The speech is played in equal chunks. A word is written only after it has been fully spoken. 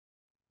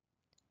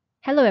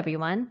Hello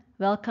everyone,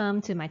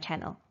 welcome to my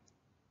channel.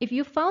 If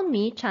you found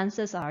me,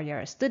 chances are you're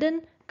a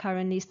student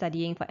currently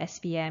studying for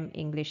SPM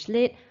English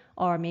Lit,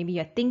 or maybe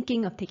you're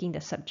thinking of taking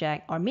the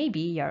subject, or maybe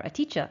you're a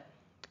teacher.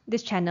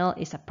 This channel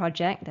is a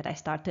project that I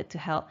started to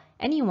help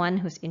anyone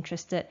who's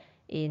interested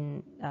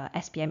in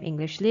SPM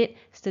English Lit,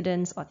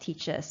 students or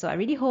teachers. So I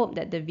really hope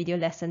that the video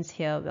lessons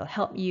here will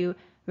help you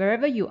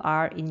wherever you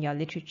are in your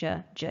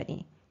literature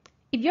journey.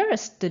 If you're a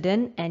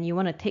student and you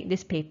want to take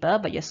this paper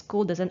but your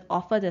school doesn't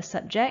offer the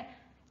subject,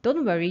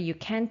 don't worry, you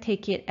can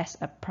take it as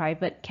a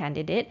private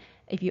candidate.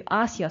 If you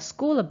ask your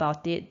school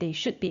about it, they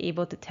should be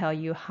able to tell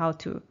you how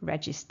to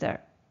register.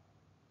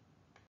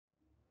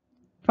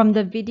 From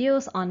the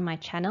videos on my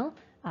channel,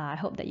 I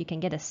hope that you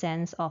can get a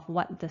sense of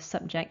what the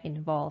subject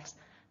involves.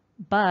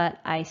 But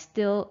I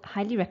still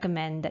highly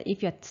recommend that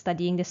if you're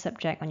studying this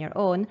subject on your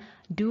own,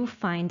 do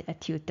find a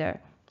tutor.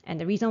 And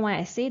the reason why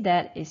I say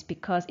that is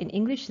because in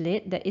English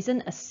Lit, there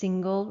isn't a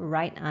single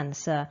right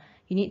answer.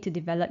 You need to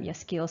develop your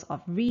skills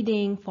of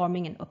reading,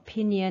 forming an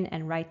opinion,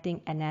 and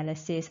writing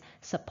analysis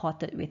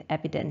supported with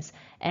evidence.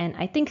 And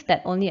I think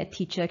that only a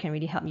teacher can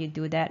really help you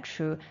do that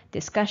through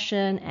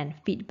discussion and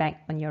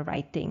feedback on your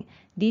writing.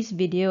 These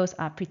videos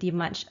are pretty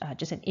much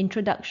just an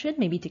introduction,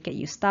 maybe to get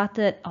you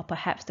started, or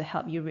perhaps to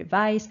help you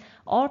revise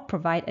or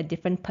provide a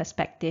different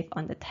perspective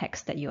on the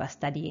text that you are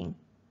studying.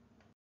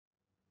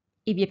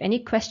 If you have any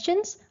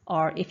questions,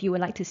 or if you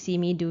would like to see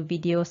me do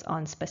videos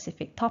on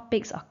specific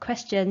topics or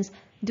questions,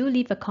 do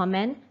leave a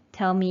comment,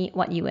 tell me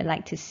what you would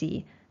like to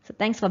see. So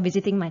thanks for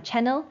visiting my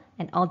channel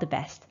and all the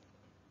best.